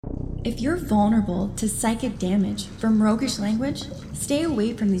If you're vulnerable to psychic damage from roguish language, stay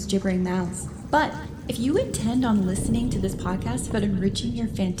away from these gibbering mouths. But if you intend on listening to this podcast about enriching your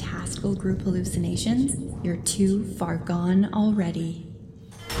fantastical group hallucinations, you're too far gone already.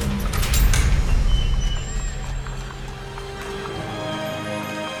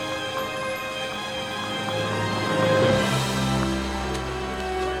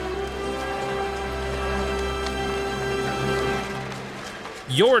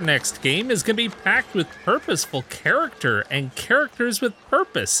 Your next game is going to be packed with purposeful character and characters with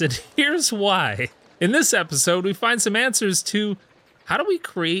purpose, and here's why. In this episode, we find some answers to how do we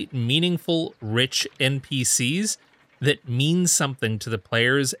create meaningful, rich NPCs that mean something to the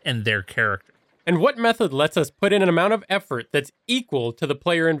players and their character. And what method lets us put in an amount of effort that's equal to the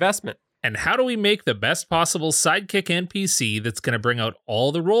player investment? And how do we make the best possible sidekick NPC that's going to bring out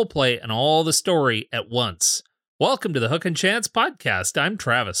all the roleplay and all the story at once? Welcome to the Hook and Chance podcast. I'm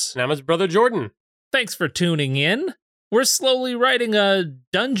Travis. And I'm his brother Jordan. Thanks for tuning in. We're slowly writing a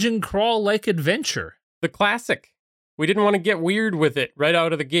dungeon crawl-like adventure. The classic. We didn't want to get weird with it right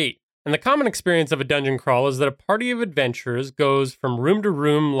out of the gate. And the common experience of a dungeon crawl is that a party of adventurers goes from room to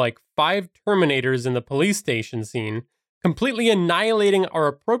room like 5 Terminators in the police station scene, completely annihilating our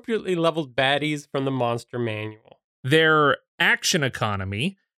appropriately leveled baddies from the monster manual. Their action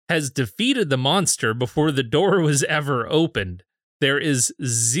economy has defeated the monster before the door was ever opened. There is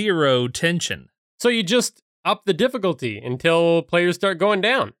zero tension. So you just up the difficulty until players start going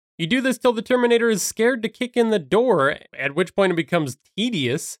down. You do this till the Terminator is scared to kick in the door, at which point it becomes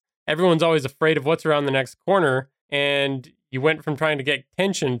tedious. Everyone's always afraid of what's around the next corner, and you went from trying to get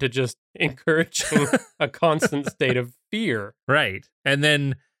tension to just encouraging a constant state of fear. Right. And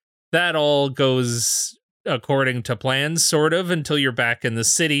then that all goes according to plans, sort of, until you're back in the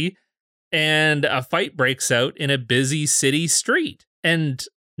city and a fight breaks out in a busy city street. And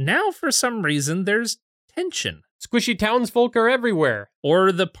now, for some reason, there's tension. Squishy townsfolk are everywhere.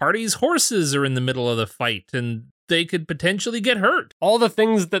 Or the party's horses are in the middle of the fight and they could potentially get hurt. All the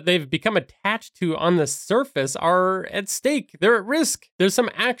things that they've become attached to on the surface are at stake. They're at risk. There's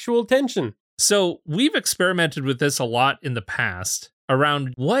some actual tension. So we've experimented with this a lot in the past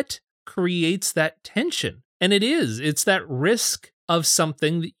around what creates that tension. And it's that risk of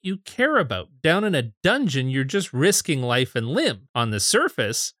something that you care about. Down in a dungeon, you're just risking life and limb. On the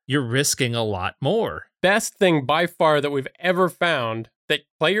surface, you're risking a lot more. Best thing by far that we've ever found that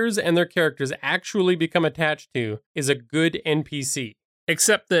players and their characters actually become attached to is a good NPC.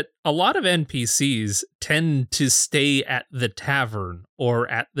 Except that a lot of NPCs tend to stay at the tavern or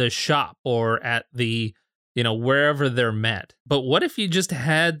at the shop or at the wherever they're met. But what if you just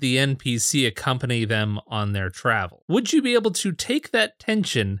had the NPC accompany them on their travel? Would you be able to take that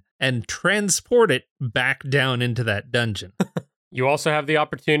tension and transport it back down into that dungeon? You also have the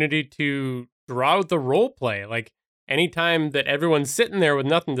opportunity to draw out the role play. Like, anytime that everyone's sitting there with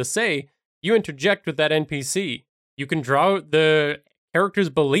nothing to say, you interject with that NPC. You can draw out the characters'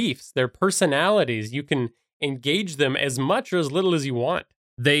 beliefs, their personalities. You can engage them as much or as little as you want.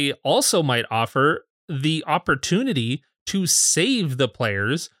 They also might offer the opportunity to save the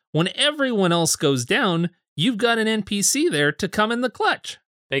players. When everyone else goes down, you've got an NPC there to come in the clutch.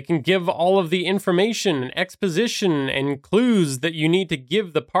 They can give all of the information and exposition and clues that you need to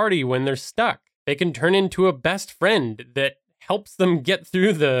give the party when they're stuck. They can turn into a best friend that helps them get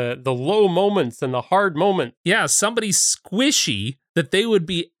through the low moments and the hard moments. Yeah, somebody squishy that they would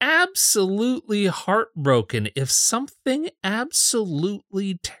be absolutely heartbroken if something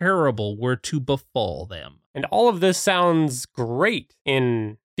absolutely terrible were to befall them. And all of this sounds great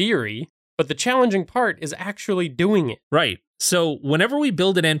in theory, but the challenging part is actually doing it. Right. So whenever we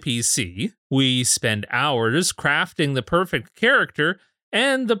build an NPC, we spend hours crafting the perfect character,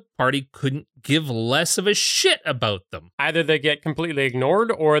 and the party couldn't give less of a shit about them. Either they get completely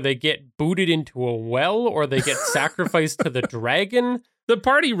ignored, or they get booted into a well, or they get sacrificed to the dragon. The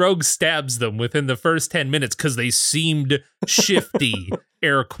party rogue stabs them within the first 10 minutes because they seemed shifty,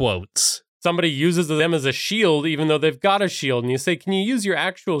 air quotes. Somebody uses them as a shield, even though they've got a shield, and you say, can you use your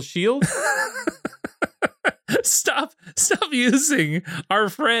actual shield? Stop using our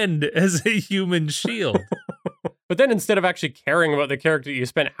friend as a human shield. But then instead of actually caring about the character that you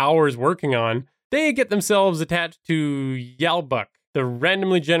spent hours working on, they get themselves attached to Yalbuck, the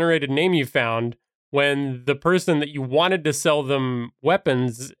randomly generated name you found when the person that you wanted to sell them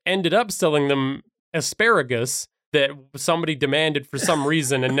weapons ended up selling them asparagus that somebody demanded for some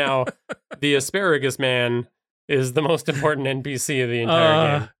reason, and now the asparagus man is the most important NPC of the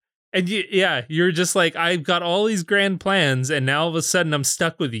entire game. And you're just like, I've got all these grand plans, and now all of a sudden I'm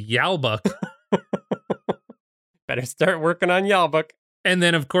stuck with Yalbuck. Better start working on Yalbuck. And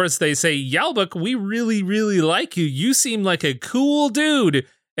then, of course, they say, Yalbuk, we really, really like you. You seem like a cool dude.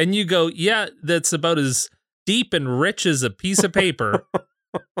 And you go, yeah, that's about as deep and rich as a piece of paper.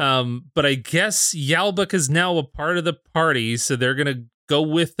 But I guess Yalbuk is now a part of the party, so they're going to go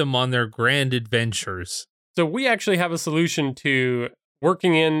with them on their grand adventures. So we actually have a solution to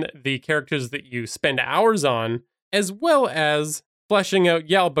working in the characters that you spend hours on, as well as fleshing out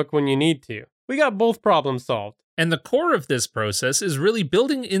Yalbuk when you need to. We got both problems solved. And the core of this process is really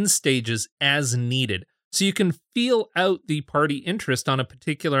building in stages as needed, so you can feel out the party interest on a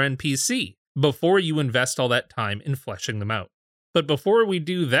particular NPC before you invest all that time in fleshing them out. But before we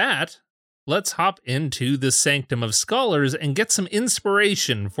do that, let's hop into the Sanctum of Scholars and get some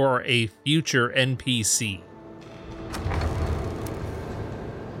inspiration for a future NPC.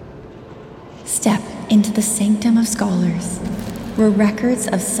 Step into the Sanctum of Scholars, where records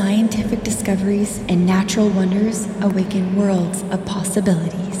of scientific discoveries and natural wonders awaken worlds of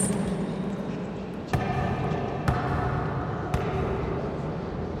possibilities.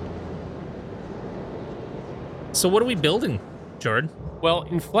 So what are we building, Jordan? Well,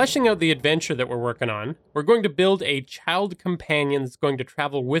 in fleshing out the adventure that we're working on, we're going to build a child companion that's going to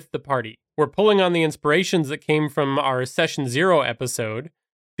travel with the party. We're pulling on the inspirations that came from our Session 0 episode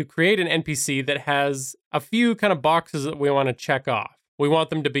to create an NPC that has a few kind of boxes that we want to check off. We want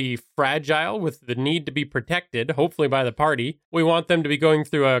them to be fragile with the need to be protected, hopefully by the party. We want them to be going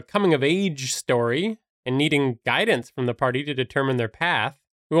through a coming-of-age story and needing guidance from the party to determine their path.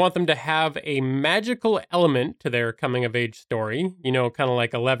 We want them to have a magical element to their coming-of-age story. You know, kind of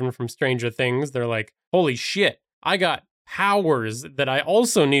like Eleven from Stranger Things. They're like, holy shit, I got powers that I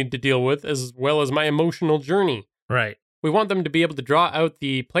also need to deal with as well as my emotional journey. Right. We want them to be able to draw out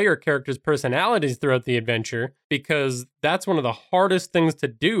the player characters' personalities throughout the adventure, because that's one of the hardest things to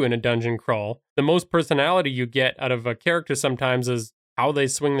do in a dungeon crawl. The most personality you get out of a character sometimes is how they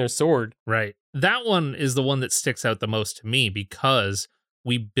swing their sword. Right. That one is the one that sticks out the most to me, because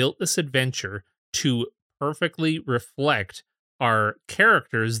we built this adventure to perfectly reflect our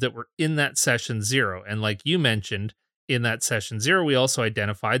characters that were in that Session 0. And like you mentioned, in that Session 0, we also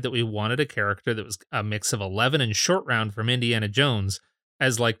identified that we wanted a character that was a mix of 11 and Short Round from Indiana Jones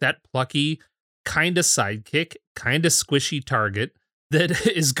as like that plucky, kind of sidekick, kind of squishy target that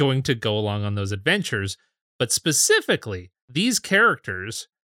is going to go along on those adventures. But specifically, these characters,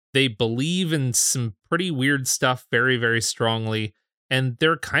 they believe in some pretty weird stuff very, very strongly, and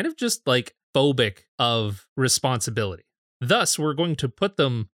they're kind of just like phobic of responsibility. Thus, we're going to put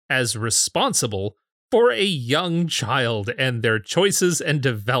them as responsible for a young child and their choices and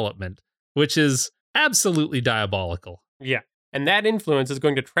development, which is absolutely diabolical. Yeah, and that influence is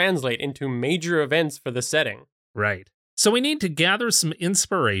going to translate into major events for the setting. Right. So we need to gather some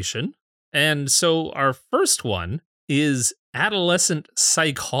inspiration, and so our first one is adolescent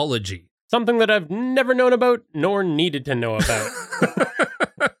psychology. Something that I've never known about nor needed to know about.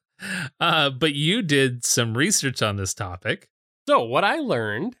 But you did some research on this topic. So what I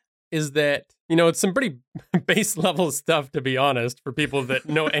learned is that, you know, it's some pretty base level stuff, to be honest, for people that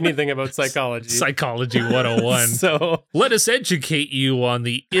know anything about psychology. Psychology 101. So let us educate you on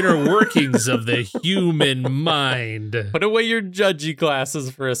the inner workings of the human mind. Put away your judgy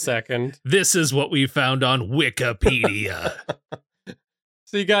glasses for a second. This is what we found on Wikipedia.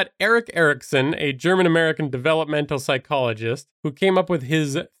 So you got Erik Erikson, a German-American developmental psychologist, who came up with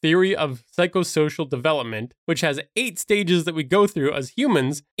his theory of psychosocial development, which has 8 stages that we go through as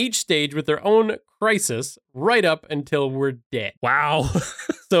humans, each stage with their own crisis, right up until we're dead. Wow.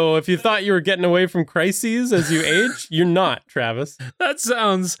 So if you thought you were getting away from crises as you age, you're not, Travis. That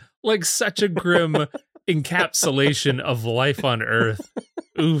sounds like such a grim encapsulation of life on Earth.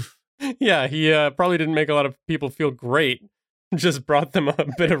 Oof. Yeah, he probably didn't make a lot of people feel great. Just brought them a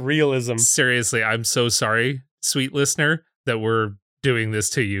bit of realism. Seriously, I'm so sorry, sweet listener, that we're doing this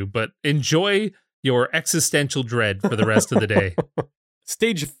to you, but enjoy your existential dread for the rest of the day.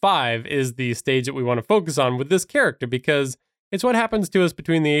 Stage 5 is the stage that we want to focus on with this character, because it's what happens to us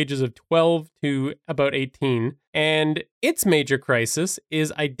between the ages of 12 to about 18. And its major crisis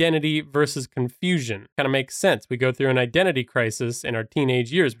is identity versus confusion. Kind of makes sense. We go through an identity crisis in our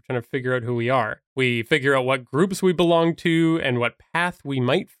teenage years. We're trying to figure out who we are. We figure out what groups we belong to and what path we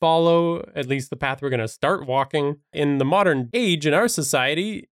might follow, at least the path we're going to start walking. In the modern age in our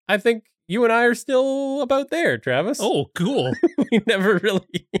society, I think you and I are still about there, Travis. Oh, cool. We never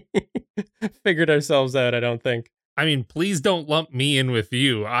really figured ourselves out, I don't think. I mean, please don't lump me in with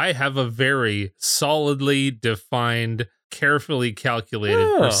you. I have a very solidly defined, carefully calculated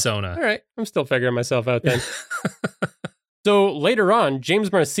persona. All right. I'm still figuring myself out then. So later on,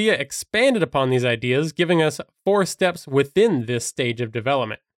 James Marcia expanded upon these ideas, giving us 4 steps within this stage of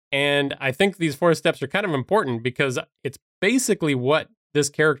development. And I think these 4 steps are kind of important because it's basically what this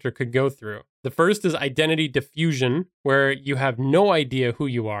character could go through. The first is identity diffusion, where you have no idea who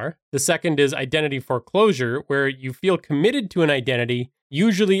you are. The second is identity foreclosure, where you feel committed to an identity,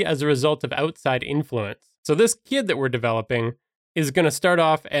 usually as a result of outside influence. So this kid that we're developing is going to start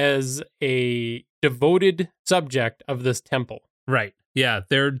off as a devoted subject of this temple. Right. Yeah,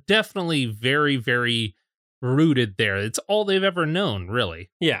 they're definitely very, very rooted there. It's all they've ever known, really.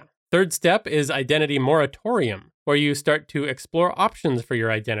 Yeah. Third step is identity moratorium, where you start to explore options for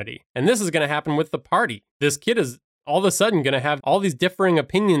your identity. And this is going to happen with the party. This kid is all of a sudden going to have all these differing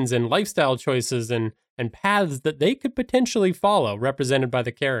opinions and lifestyle choices and paths that they could potentially follow, represented by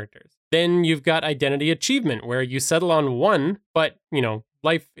the characters. Then you've got identity achievement, where you settle on one, but,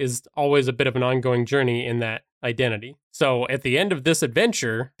 life is always a bit of an ongoing journey in that identity. So at the end of this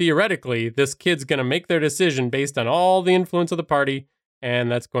adventure, theoretically, this kid's going to make their decision based on all the influence of the party,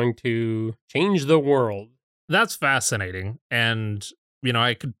 and that's going to change the world. That's fascinating. And,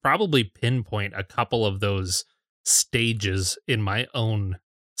 I could probably pinpoint a couple of those stages in my own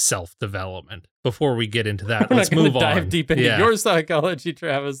self-development. Before we get into that, let's move on. Dive deep into your psychology,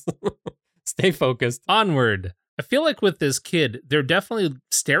 Travis. Stay focused. Onward. I feel like with this kid, they're definitely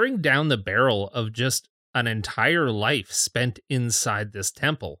staring down the barrel of just an entire life spent inside this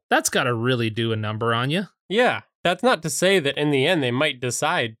temple. That's got to really do a number on you. Yeah. That's not to say that in the end they might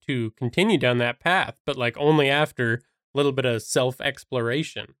decide to continue down that path, but only after a little bit of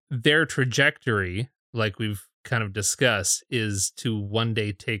self-exploration. Their trajectory, like we've kind of discussed, is to one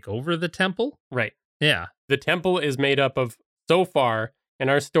day take over the temple. Right. Yeah. The temple is made up of, so far in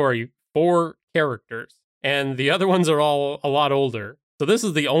our story, 4 characters, and the other ones are all a lot older. So this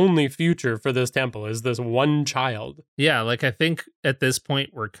is the only future for this temple, is this one child. Yeah, I think at this point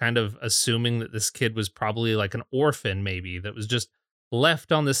we're kind of assuming that this kid was probably like an orphan, maybe, that was just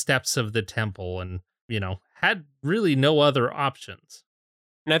left on the steps of the temple and, had really no other options.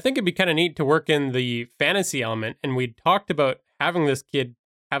 And I think it'd be kind of neat to work in the fantasy element, and we talked about having this kid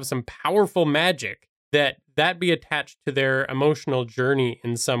have some powerful magic, that be attached to their emotional journey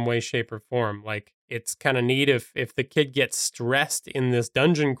in some way, shape, or form. It's kind of neat if the kid gets stressed in this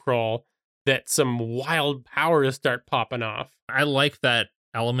dungeon crawl, that some wild powers start popping off. I like that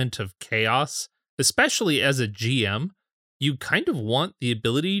element of chaos, especially as a GM. You kind of want the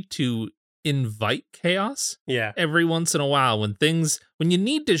ability to invite chaos. Yeah. Every once in a while, when you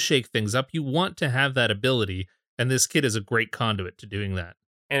need to shake things up, you want to have that ability. And this kid is a great conduit to doing that.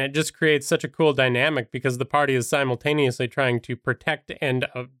 And it just creates such a cool dynamic because the party is simultaneously trying to protect and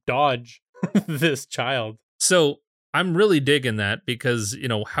dodge this child. So I'm really digging that because,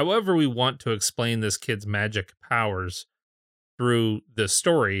 however we want to explain this kid's magic powers through the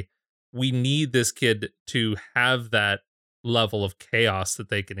story, we need this kid to have that level of chaos that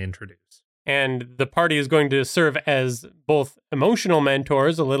they can introduce. And the party is going to serve as both emotional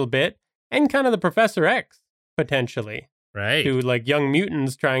mentors a little bit and kind of the Professor X, potentially. Right. To young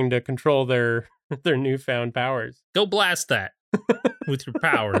mutants trying to control their newfound powers. Go blast that with your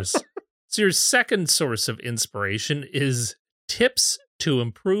powers. So your second source of inspiration is tips to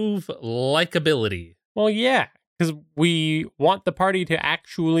improve likability. Well, yeah, because we want the party to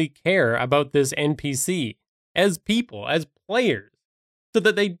actually care about this NPC as people, as players, so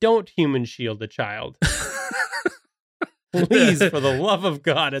that they don't human shield a child. Please, for the love of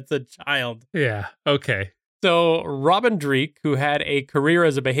God, it's a child. Yeah, okay. So Robin Dreek, who had a career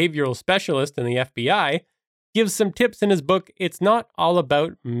as a behavioral specialist in the FBI, gives some tips in his book, It's Not All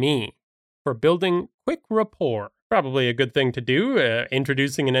About Me, for building quick rapport. Probably a good thing to do,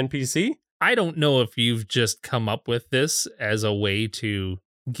 introducing an NPC. I don't know if you've just come up with this as a way to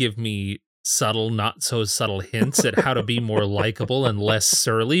give me subtle, not so subtle hints at how to be more likable and less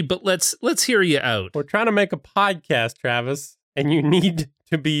surly, but let's hear you out. We're trying to make a podcast, Travis, and you need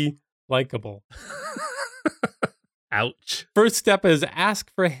to be likable. Ouch. First step is ask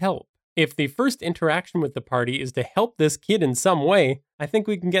for help. If the first interaction with the party is to help this kid in some way, I think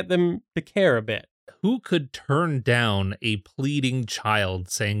we can get them to care a bit. Who could turn down a pleading child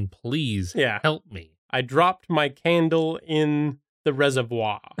saying, please help me? I dropped my candle in the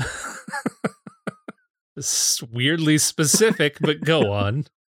reservoir. It's weirdly specific, but go on.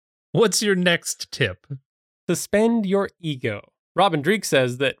 What's your next tip? Suspend your ego. Robin Dreek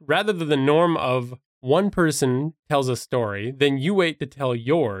says that rather than the norm of one person tells a story, then you wait to tell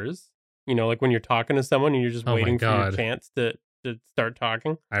yours. When you're talking to someone and you're just waiting for your chance to start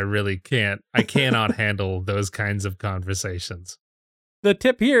talking. I really can't. I cannot handle those kinds of conversations. The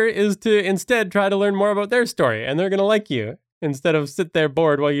tip here is to instead try to learn more about their story, and they're going to like you instead of sit there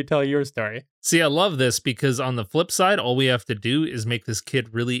bored while you tell your story. See, I love this because on the flip side, all we have to do is make this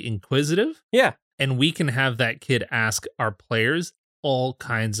kid really inquisitive. Yeah. And we can have that kid ask our players all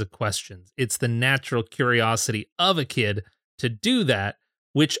kinds of questions. It's the natural curiosity of a kid to do that,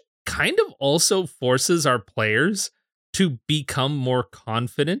 which kind of also forces our players to become more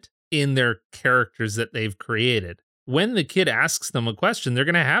confident in their characters that they've created. When the kid asks them a question, they're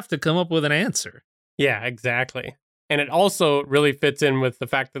going to have to come up with an answer. Yeah, exactly. And it also really fits in with the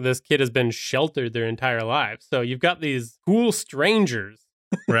fact that this kid has been sheltered their entire lives. So you've got these cool strangers.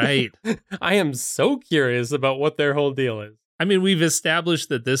 Right. I am so curious about what their whole deal is. I mean, we've established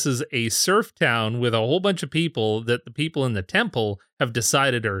that this is a surf town with a whole bunch of people that the people in the temple have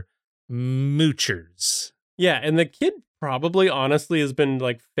decided are moochers. Yeah, and the kid probably honestly has been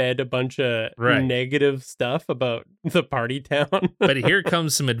like fed a bunch of negative stuff about the party town. But here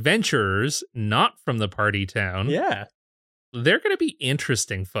comes some adventurers, not from the party town. Yeah. They're going to be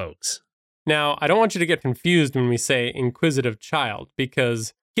interesting folks. Now, I don't want you to get confused when we say inquisitive child,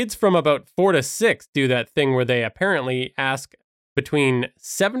 because kids from about 4 to 6 do that thing where they apparently ask between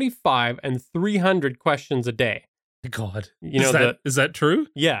 75 and 300 questions a day. God. You know, is that true?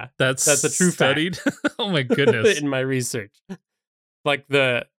 Yeah. That's a true studied? fact. Oh my goodness. In my research. Like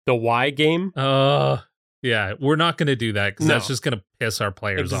the why game. Yeah, we're not going to do that because that's just going to piss our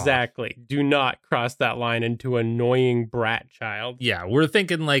players off. Exactly. Do not cross that line into annoying brat child. Yeah, we're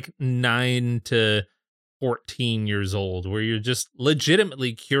thinking like 9 to 14 years old, where you're just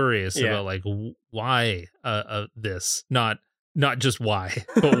legitimately curious about like why this, not just why,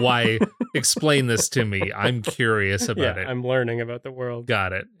 but why. Explain this to me. I'm curious about it. I'm learning about the world.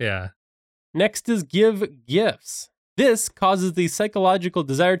 Got it. Yeah. Next is give gifts. This causes the psychological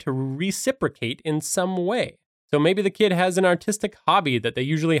desire to reciprocate in some way. So maybe the kid has an artistic hobby that they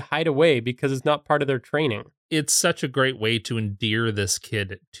usually hide away because it's not part of their training. It's such a great way to endear this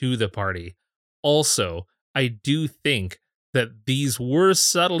kid to the party. Also, I do think that these were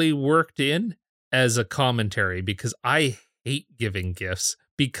subtly worked in as a commentary because I hate giving gifts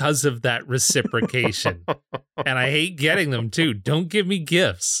because of that reciprocation. And I hate getting them too. Don't give me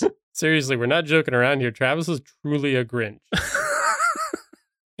gifts. Seriously, we're not joking around here. Travis is truly a Grinch.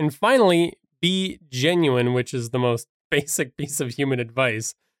 And finally, be genuine, which is the most basic piece of human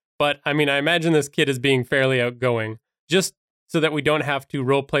advice. But I mean, I imagine this kid is being fairly outgoing, just so that we don't have to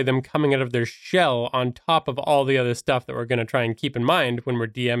roleplay them coming out of their shell on top of all the other stuff that we're going to try and keep in mind when we're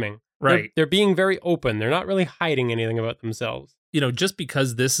DMing. Right. They're being very open. They're not really hiding anything about themselves. You know, just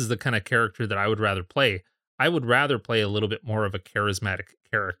because this is the kind of character that I would rather play, I would rather play a little bit more of a charismatic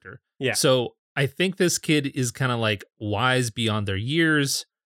character. Yeah. So I think this kid is kind of like wise beyond their years.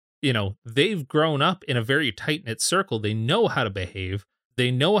 You know, they've grown up in a very tight-knit circle. They know how to behave. They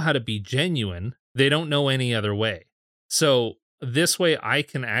know how to be genuine. They don't know any other way. So this way I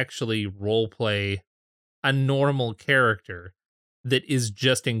can actually role play a normal character that is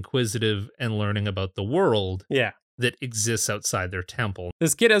just inquisitive and learning about the world. Yeah. That exists outside their temple.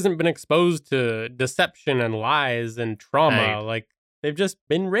 This kid hasn't been exposed to deception and lies and trauma. Right. Like, they've just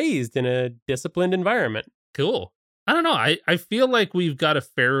been raised in a disciplined environment. Cool. I don't know. I feel like we've got a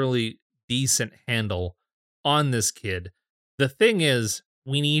fairly decent handle on this kid. The thing is,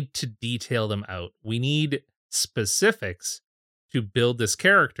 we need to detail them out. We need specifics to build this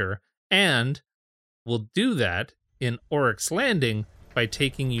character, and we'll do that in Oryx Landing by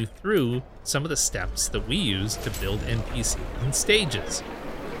taking you through some of the steps that we use to build NPCs in stages.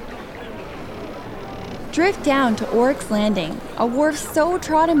 Drift down to Oryx Landing, a wharf so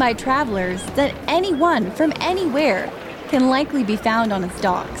trodden by travelers that anyone from anywhere can likely be found on its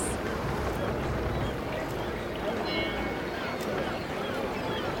docks.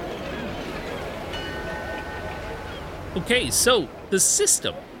 Okay, so the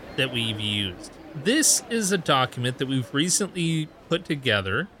system that we've used. This is a document that we've recently put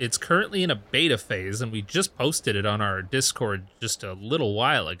together. It's currently in a beta phase, and we just posted it on our Discord just a little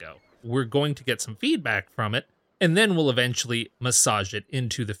while ago. We're going to get some feedback from it, and then we'll eventually massage it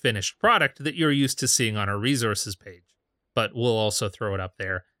into the finished product that you're used to seeing on our resources page. But we'll also throw it up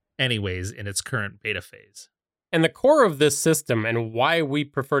there anyways in its current beta phase. And the core of this system and why we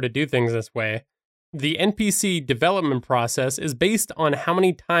prefer to do things this way, the NPC development process is based on how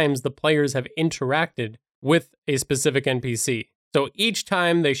many times the players have interacted with a specific NPC. So each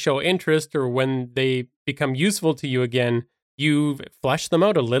time they show interest or when they become useful to you again, you flesh them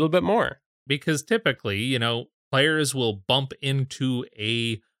out a little bit more. Because typically, you know, players will bump into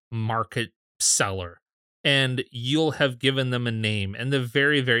a market seller and you'll have given them a name and the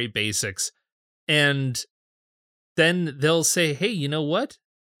very, very basics. And then they'll say, hey, you know what?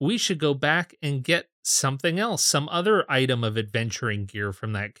 We should go back and get something else, some other item of adventuring gear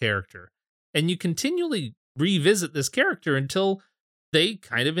from that character. And you continually revisit this character until they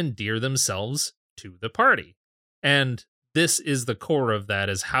kind of endear themselves to the party. And this is the core of that,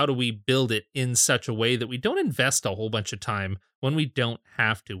 is how do we build it in such a way that we don't invest a whole bunch of time when we don't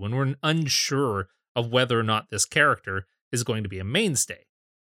have to, when we're unsure of whether or not this character is going to be a mainstay.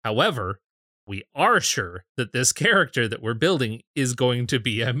 However, we are sure that this character that we're building is going to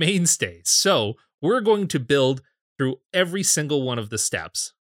be a mainstay. So we're going to build through every single one of the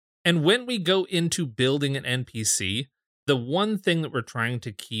steps. And when we go into building an NPC, the one thing that we're trying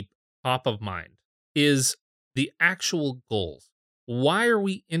to keep top of mind is the actual goals. Why are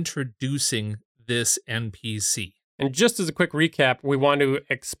we introducing this NPC? And just as a quick recap, we want to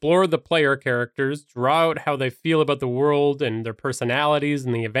explore the player characters, draw out how they feel about the world and their personalities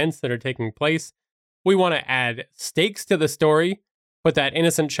and the events that are taking place. We want to add stakes to the story, put that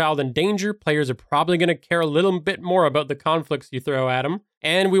innocent child in danger. Players are probably going to care a little bit more about the conflicts you throw at them.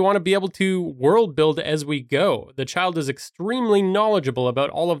 And we want to be able to world build as we go. The child is extremely knowledgeable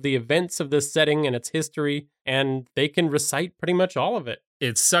about all of the events of this setting and its history, and they can recite pretty much all of it.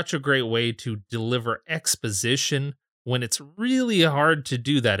 It's such a great way to deliver exposition when it's really hard to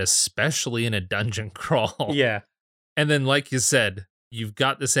do that, especially in a dungeon crawl. Yeah. And then, like you said, you've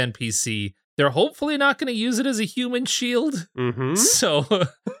got this NPC. They're hopefully not going to use it as a human shield. Mm-hmm. So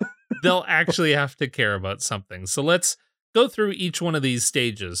they'll actually have to care about something. So let's go through each one of these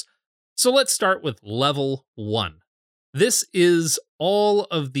stages. So let's start with level 1. This is all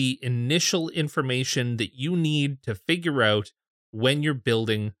of the initial information that you need to figure out when you're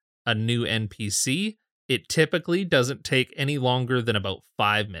building a new NPC. It typically doesn't take any longer than about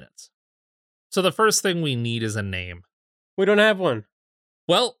 5 minutes. So the first thing we need is a name. We don't have one.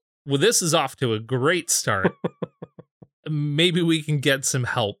 Well, this is off to a great start. Maybe we can get some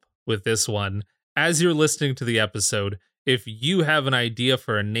help with this one. As you're listening to the episode, if you have an idea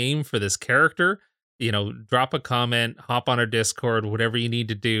for a name for this character, drop a comment, hop on our Discord, whatever you need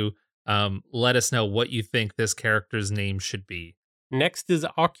to do. Let us know what you think this character's name should be. Next is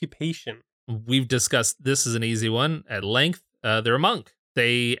occupation. We've discussed this is an easy one at length. They're a monk.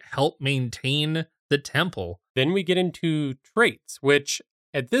 They help maintain the temple. Then we get into traits, which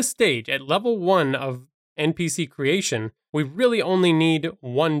at this stage, at level 1 of NPC creation, we really only need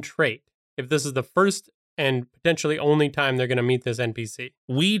one trait. If this is the first and potentially only time they're going to meet this NPC.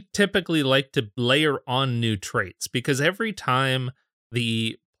 We typically like to layer on new traits because every time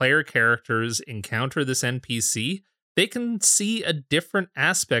the player characters encounter this NPC, they can see a different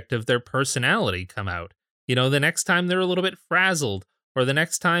aspect of their personality come out. The next time they're a little bit frazzled, or the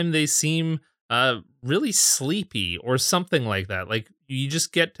next time they seem really sleepy or something like that. Like, you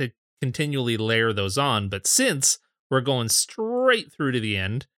just get to continually layer those on. But since we're going straight through to the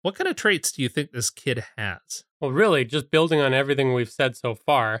end, what kind of traits do you think this kid has? Well, really, just building on everything we've said so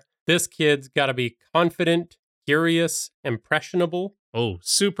far, this kid's got to be confident, curious, impressionable. Oh,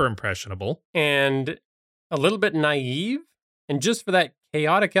 super impressionable. And a little bit naive. And just for that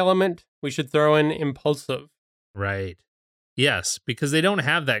chaotic element, we should throw in impulsive. Right. Yes, because they don't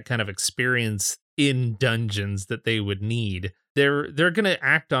have that kind of experience in dungeons that they would need. They're going to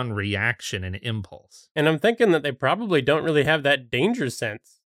act on reaction and impulse. And I'm thinking that they probably don't really have that danger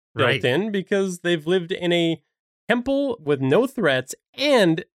sense built in because they've lived in a temple with no threats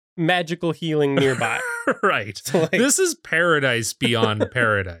and magical healing nearby. Right. So this is paradise beyond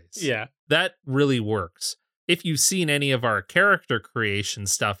paradise. Yeah. That really works. If you've seen any of our character creation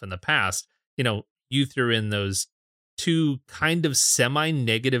stuff in the past, you threw in those 2 kind of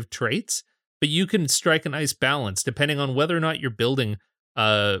semi-negative traits, but you can strike a nice balance depending on whether or not you're building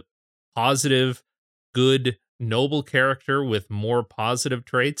a positive, good, noble character with more positive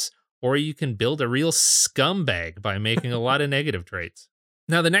traits, or you can build a real scumbag by making a lot of negative traits.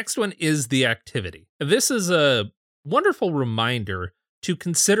 Now, the next one is the activity. This is a wonderful reminder to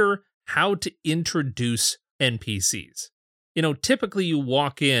consider how to introduce NPCs. Typically you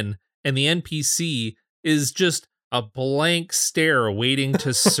walk in and the NPC is just a blank stare waiting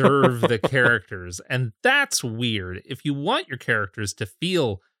to serve the characters. And that's weird. If you want your characters to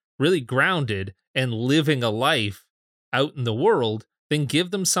feel really grounded and living a life out in the world, then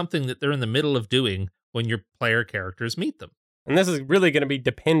give them something that they're in the middle of doing when your player characters meet them. And this is really going to be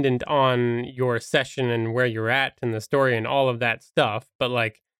dependent on your session and where you're at in the story and all of that stuff.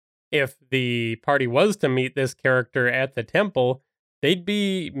 But if the party was to meet this character at the temple, they'd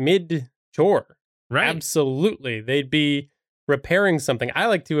be mid-chore. Right. Absolutely. They'd be repairing something. I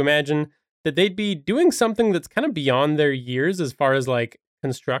like to imagine that they'd be doing something that's kind of beyond their years as far as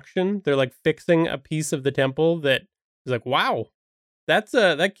construction. They're like fixing a piece of the temple that is like, wow,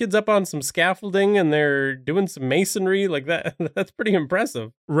 that kid's up on some scaffolding and they're doing some masonry like that. That's pretty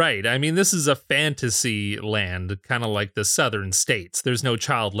impressive. Right. I mean, this is a fantasy land, kind of like the southern states. There's no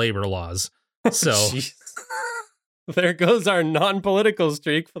child labor laws. So Jeez. There goes our non-political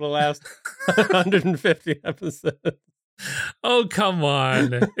streak for the last 150 episodes. oh, come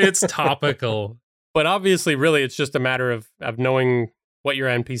on. It's topical. But obviously, really, it's just a matter of knowing what your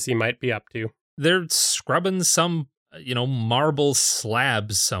NPC might be up to. They're scrubbing some, marble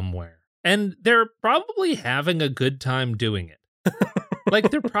slabs somewhere. And they're probably having a good time doing it. Like,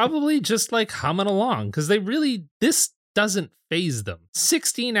 they're probably just like humming along because this doesn't faze them.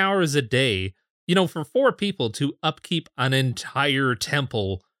 16 hours a day, for 4 people to upkeep an entire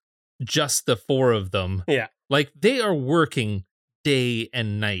temple, just the 4 of them. Yeah. Like, they are working day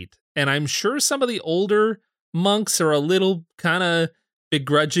and night. And I'm sure some of the older monks are a little kind of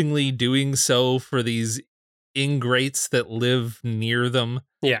begrudgingly doing so for these ingrates that live near them.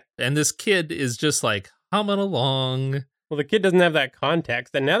 Yeah. And this kid is just like humming along. Well, the kid doesn't have that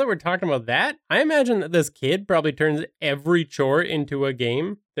context. And now that we're talking about that, I imagine that this kid probably turns every chore into a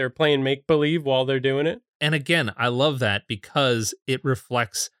game. They're playing make-believe while they're doing it. And again, I love that because it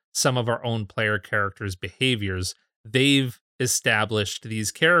reflects some of our own player characters' behaviors. They've established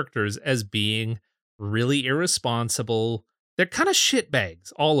these characters as being really irresponsible. They're kind of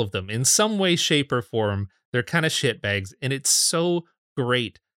shitbags, all of them. In some way, shape, or form, they're kind of shitbags. And it's so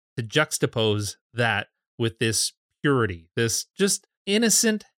great to juxtapose that with this purity, this just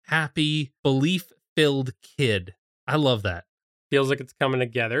innocent, happy, belief-filled kid. I love that. Feels like it's coming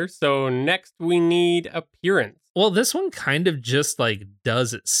together. So next we need appearance. Well, this one kind of just like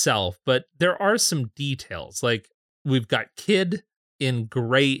does itself, but there are some details. Like we've got kid in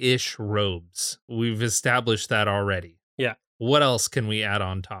grayish robes. We've established that already. Yeah. What else can we add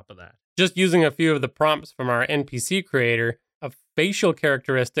on top of that? Just using a few of the prompts from our NPC creator, a facial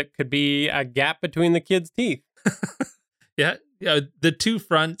characteristic could be a gap between the kid's teeth. Yeah, the 2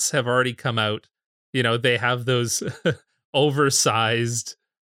 fronts have already come out. They have those oversized,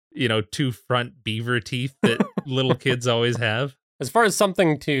 2 front beaver teeth that little kids always have. As far as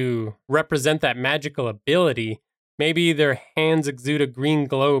something to represent that magical ability, maybe their hands exude a green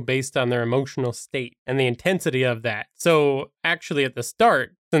glow based on their emotional state and the intensity of that. So actually at the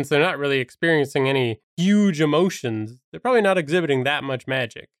start, since they're not really experiencing any huge emotions, they're probably not exhibiting that much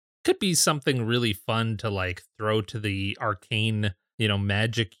magic. Could be something really fun to like throw to the arcane,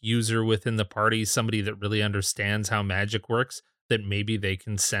 magic user within the party, somebody that really understands how magic works, that maybe they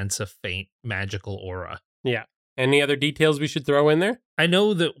can sense a faint magical aura. Yeah. Any other details we should throw in there? I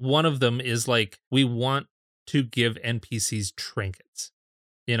know that one of them is like, we want to give NPCs trinkets.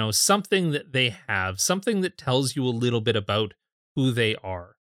 Something that they have, something that tells you a little bit about who they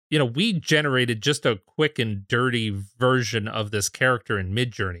are. We generated just a quick and dirty version of this character in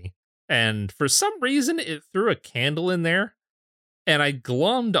Midjourney, and for some reason it threw a candle in there, and I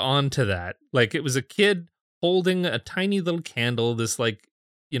glommed onto that. Like it was a kid holding a tiny little candle, this like,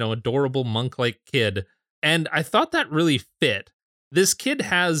 adorable monk-like kid, and I thought that really fit. This kid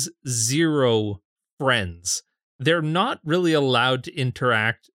has 0 friends. They're not really allowed to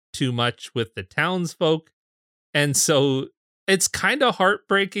interact too much with the townsfolk, and so it's kind of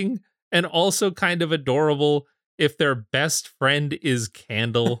heartbreaking and also kind of adorable if their best friend is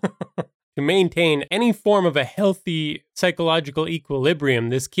Candle. To maintain any form of a healthy psychological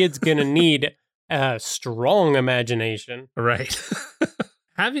equilibrium, this kid's going to need a strong imagination. Right.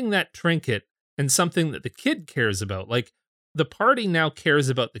 Having that trinket and something that the kid cares about, like the party now cares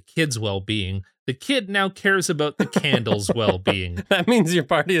about the kid's well-being. The kid now cares about the candle's well-being. That means your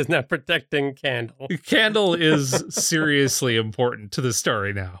party is now protecting Candle. Candle is seriously important to the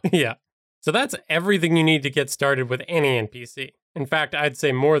story now. Yeah. So that's everything you need to get started with any NPC. In fact, I'd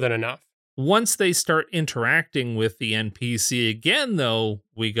say more than enough. Once they start interacting with the NPC again, though,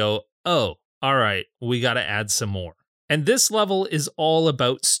 we go, oh, all right, we got to add some more. And this level is all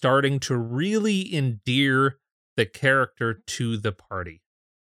about starting to really endear the character to the party.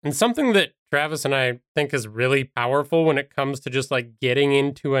 And something that Travis and I think is really powerful when it comes to just like getting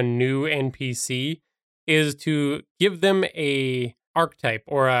into a new NPC is to give them a archetype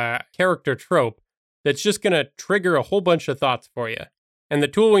or a character trope that's just going to trigger a whole bunch of thoughts for you. And the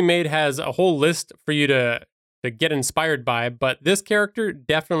tool we made has a whole list for you to get inspired by, but this character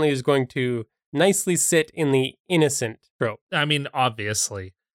definitely is going to nicely sit in the innocent trope. I mean,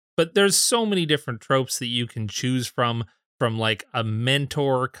 obviously. But there's so many different tropes that you can choose from like a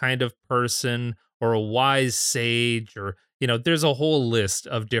mentor kind of person or a wise sage, or, there's a whole list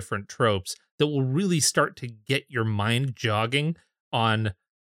of different tropes that will really start to get your mind jogging on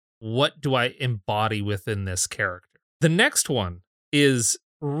what do I embody within this character. The next one is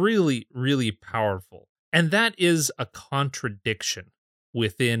really, really powerful, and that is a contradiction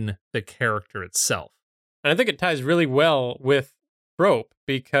within the character itself. And I think it ties really well with trope,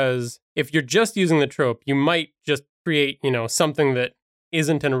 because if you're just using the trope, you might just create, something that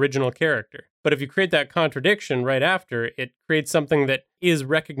isn't an original character. But if you create that contradiction right after, it creates something that is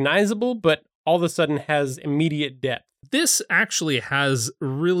recognizable, but all of a sudden has immediate depth. This actually has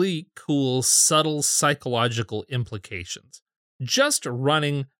really cool, subtle psychological implications. Just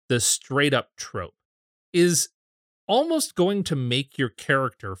running the straight up trope is almost going to make your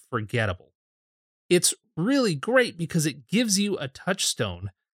character forgettable. It's really great because it gives you a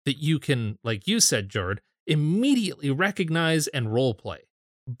touchstone that you can, like you said, Jord, immediately recognize and roleplay.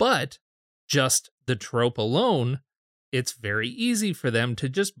 But just the trope alone, it's very easy for them to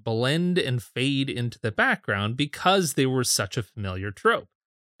just blend and fade into the background because they were such a familiar trope.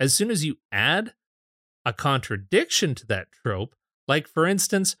 As soon as you add a contradiction to that trope, like for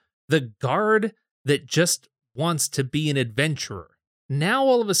instance, the guard that just wants to be an adventurer, now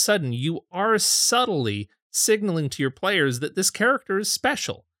all of a sudden you are subtly signaling to your players that this character is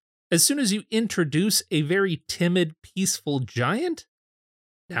special. As soon as you introduce a very timid, peaceful giant,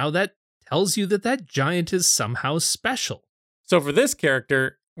 now that tells you that that giant is somehow special. So for this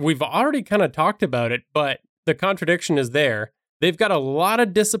character, we've already kind of talked about it, but the contradiction is there. They've got a lot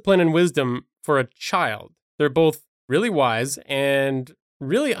of discipline and wisdom for a child. They're both really wise and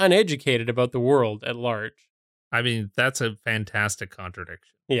really uneducated about the world at large. I mean, that's a fantastic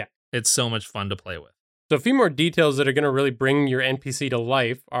contradiction. Yeah. It's so much fun to play with. So a few more details that are going to really bring your NPC to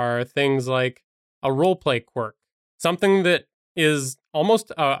life are things like a roleplay quirk, something that is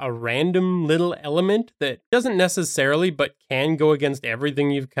almost a random little element that doesn't necessarily, but can go against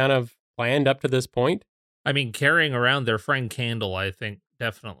everything you've kind of planned up to this point. I mean, carrying around their friend Candle, I think,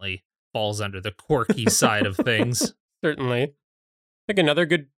 definitely falls under the quirky side of things. Certainly. I think another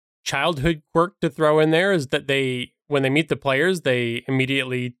good childhood quirk to throw in there is that when they meet the players, they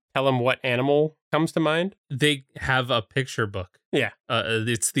immediately tell them what animal comes to mind. They have a picture book. Yeah.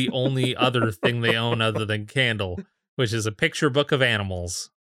 It's the only other thing they own other than Candle, which is a picture book of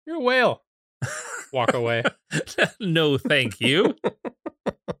animals. You're a whale. Walk away. No, thank you.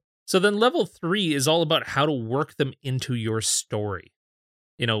 So then level 3 is all about how to work them into your story.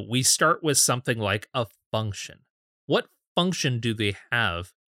 We start with something like a function. What function do they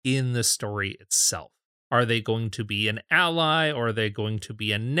have in the story itself? Are they going to be an ally, or are they going to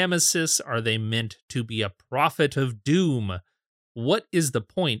be a nemesis? Are they meant to be a prophet of doom? What is the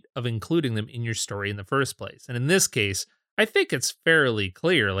point of including them in your story in the first place? And in this case, I think it's fairly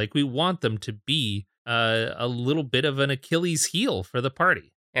clear. Like, we want them to be a little bit of an Achilles heel for the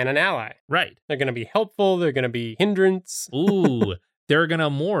party. And an ally. Right. They're going to be helpful. They're going to be hindrance. Ooh, they're going to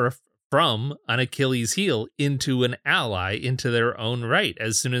morph from an Achilles heel into an ally into their own right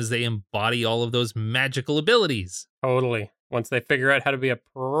as soon as they embody all of those magical abilities. Totally. Once they figure out how to be a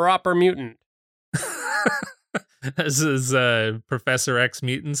proper mutant. This is Professor X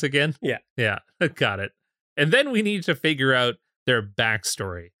Mutants again? Yeah. Yeah, got it. And then we need to figure out their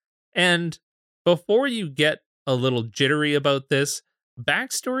backstory. And before you get a little jittery about this,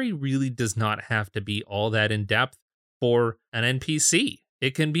 backstory really does not have to be all that in-depth for an NPC.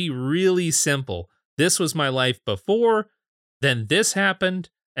 It can be really simple. This was my life before, then this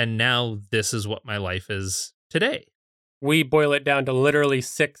happened, and now this is what my life is today. We boil it down to literally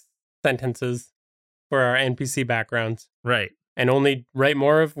 6 sentences for our NPC backgrounds. Right. And only write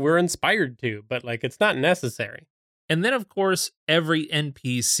more if we're inspired to, but it's not necessary. And then, of course, every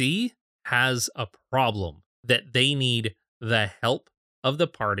NPC has a problem that they need the help of the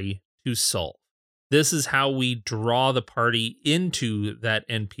party to solve. This is how we draw the party into that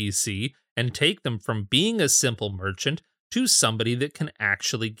NPC and take them from being a simple merchant to somebody that can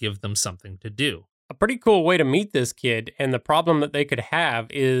actually give them something to do. A pretty cool way to meet this kid, and the problem that they could have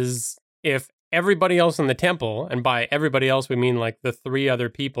is if everybody else in the temple, and by everybody else we mean the 3 other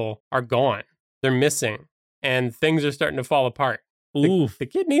people, are gone. They're missing, and things are starting to fall apart. Oof. The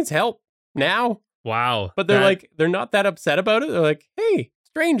kid needs help now. Wow. But they're not that upset about it. They're like, hey,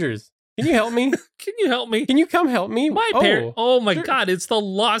 strangers. Can you help me? Can you help me? Can you come help me? My parent. Oh my sure. God, it's the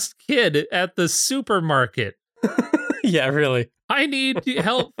lost kid at the supermarket. Yeah, really. I need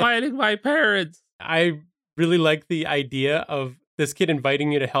help finding my parents. I really like the idea of this kid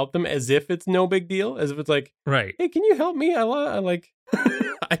inviting you to help them as if it's no big deal, as if it's like, right. Hey, can you help me?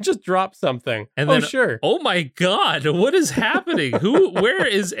 I just dropped something. And then, sure. Oh my God, what is happening? Where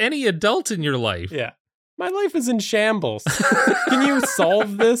is any adult in your life? Yeah. My life is in shambles. Can you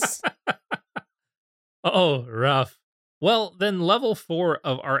solve this? Oh, rough. Well, then level 4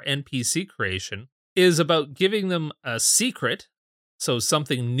 of our NPC creation is about giving them a secret, so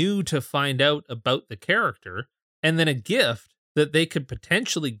something new to find out about the character, and then a gift that they could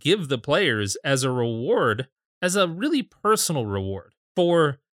potentially give the players as a reward, as a really personal reward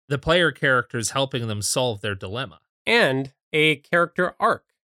for the player characters helping them solve their dilemma. And a character arc,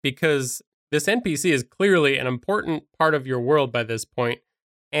 because this NPC is clearly an important part of your world by this point,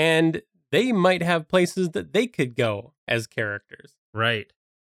 and they might have places that they could go as characters. Right.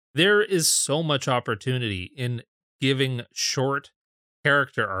 There is so much opportunity in giving short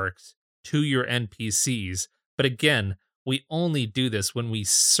character arcs to your NPCs, but again, we only do this when we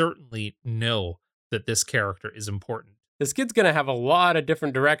certainly know that this character is important. This kid's going to have a lot of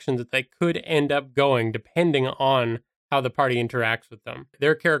different directions that they could end up going depending on how the party interacts with them.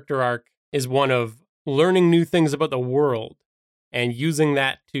 Their character arc is one of learning new things about the world and using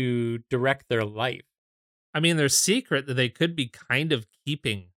that to direct their life. I mean, their secret that they could be kind of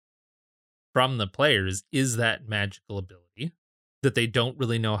keeping from the players is that magical ability, that they don't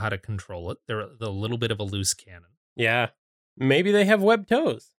really know how to control it. They're a little bit of a loose cannon. Yeah. Maybe they have webbed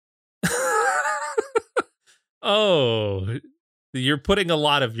toes. Oh, you're putting a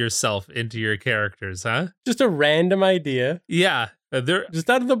lot of yourself into your characters, huh? Just a random idea. Yeah. They're just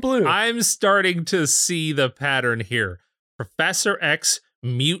out of the blue. I'm starting to see the pattern here. Professor X,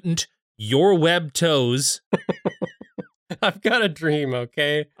 mutant, your webbed toes. I've got a dream,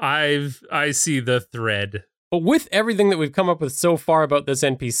 okay? I see the thread. But with everything that we've come up with so far about this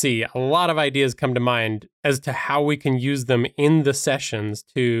NPC, a lot of ideas come to mind as to how we can use them in the sessions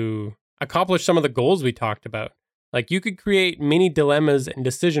to accomplish some of the goals we talked about. Like, you could create mini dilemmas and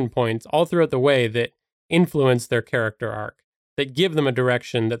decision points all throughout the way that influence their character arc, that give them a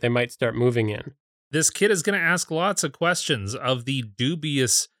direction that they might start moving in. This kid is going to ask lots of questions of the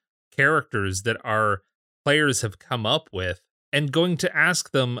dubious characters that our players have come up with, and going to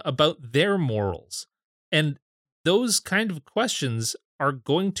ask them about their morals. And those kind of questions are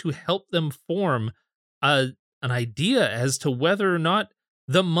going to help them form an idea as to whether or not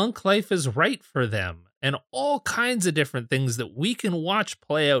the monk life is right for them, and all kinds of different things that we can watch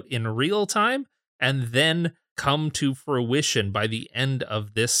play out in real time and then come to fruition by the end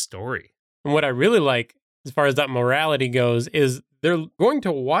of this story. And what I really like, as far as that morality goes, is they're going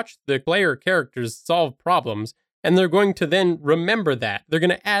to watch the player characters solve problems, and they're going to then remember that. They're going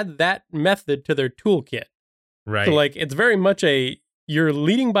to add that method to their toolkit. Right. So, like, it's very much you're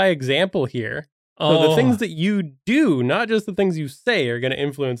leading by example here. So the things that you do, not just the things you say, are going to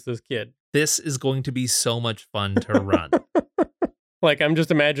influence this kid. This is going to be so much fun to run. Like, I'm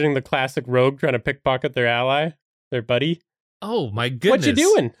just imagining the classic rogue trying to pickpocket their ally, their buddy. Oh, my goodness. What you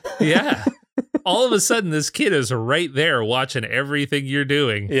doing? Yeah. All of a sudden, this kid is right there watching everything you're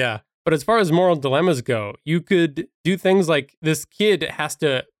doing. Yeah. But as far as moral dilemmas go, you could do things like this kid has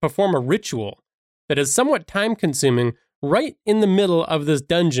to perform a ritual that is somewhat time-consuming right in the middle of this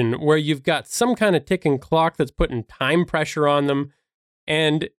dungeon where you've got some kind of ticking clock that's putting time pressure on them.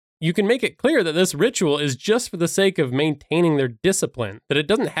 And you can make it clear that this ritual is just for the sake of maintaining their discipline, that it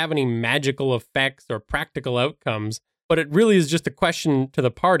doesn't have any magical effects or practical outcomes, but it really is just a question to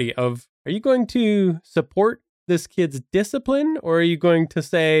the party of, are you going to support this kid's discipline, or are you going to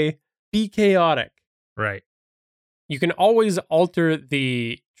say, be chaotic? Right. You can always alter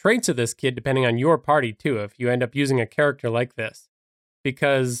the traits of this kid depending on your party, too, if you end up using a character like this.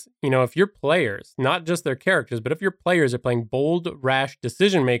 Because, if your players, not just their characters, but if your players are playing bold, rash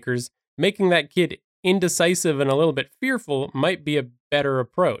decision makers, making that kid indecisive and a little bit fearful might be a better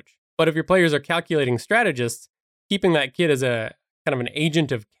approach. But if your players are calculating strategists, keeping that kid as a kind of an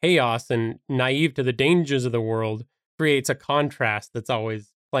agent of chaos and naive to the dangers of the world creates a contrast that's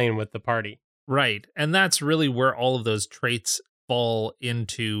always playing with the party. Right. And that's really where all of those traits fall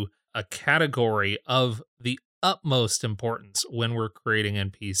into a category of the utmost importance when we're creating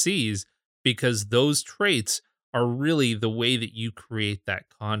NPCs, because those traits are really the way that you create that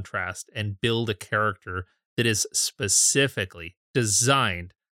contrast and build a character that is specifically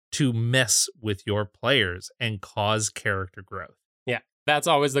designed to mess with your players and cause character growth. Yeah, that's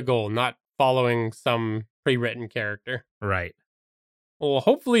always the goal, not following some pre-written character. Right. Well,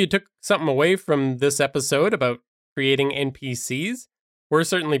 hopefully you took something away from this episode about creating NPCs. We're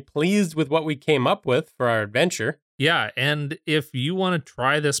certainly pleased with what we came up with for our adventure. Yeah, and if you want to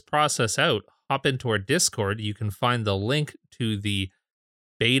try this process out, hop into our Discord. You can find the link to the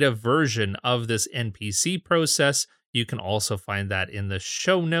beta version of this NPC process. You can also find that in the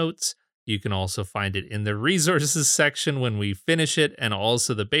show notes. You can also find it in the resources section when we finish it, and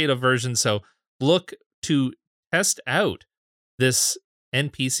also the beta version. So look to test out this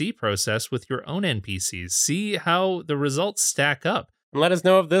NPC process with your own NPCs. See how the results stack up. And let us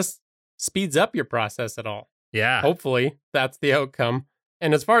know if this speeds up your process at all. Yeah. Hopefully, that's the outcome.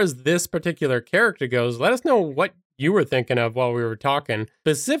 And as far as this particular character goes, let us know what you were thinking of while we were talking.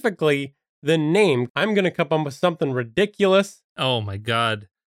 Specifically, the name. I'm going to come up with something ridiculous. Oh my God.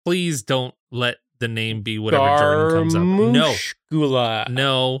 Please don't let the name be whatever Jordan comes up with. No. Garmushkula.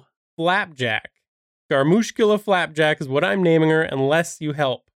 No. Flapjack. Garmushkula Flapjack is what I'm naming her unless you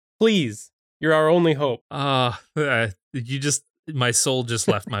help. Please. You're our only hope. My soul just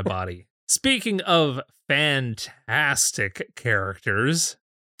left my body. Speaking of fantastic characters,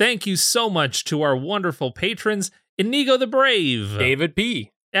 thank you so much to our wonderful patrons, Inigo the Brave, David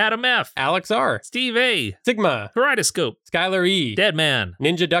P., Adam F., Alex R., Steve A., Sigma, Kaleidoscope, Skylar E., Deadman,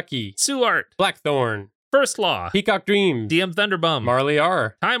 Ninja Ducky, Sue Art, Blackthorn, First Law, Peacock Dreams, DM Thunderbum, Marley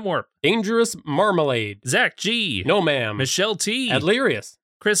R., Time Warp, Dangerous Marmalade, Zach G., No Ma'am, Michelle T., Adlerius,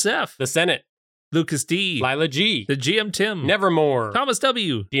 Chris F., The Senate, Lucas D., Lila G., The GM Tim, Nevermore, Thomas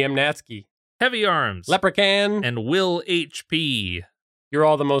W., DM Natsky, Heavy Arms, Leprechaun, and Will HP. You're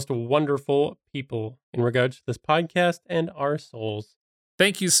all the most wonderful people in regards to this podcast and our souls.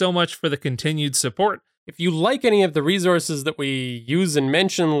 Thank you so much for the continued support. If you like any of the resources that we use and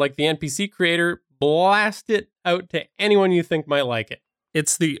mention, like the NPC Creator, blast it out to anyone you think might like it.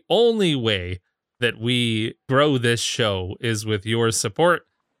 It's the only way that we grow this show is with your support.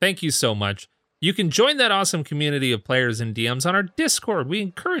 Thank you so much. You can join that awesome community of players and DMs on our Discord. We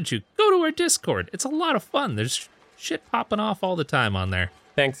encourage you, go to our Discord. It's a lot of fun. There's shit popping off all the time on there.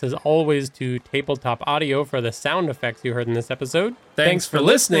 Thanks as always to Tabletop Audio for the sound effects you heard in this episode. Thanks for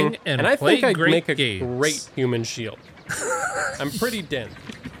listening, and I play think I'd great make a games. great human shield. I'm pretty dense.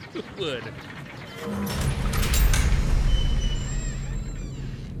 Would.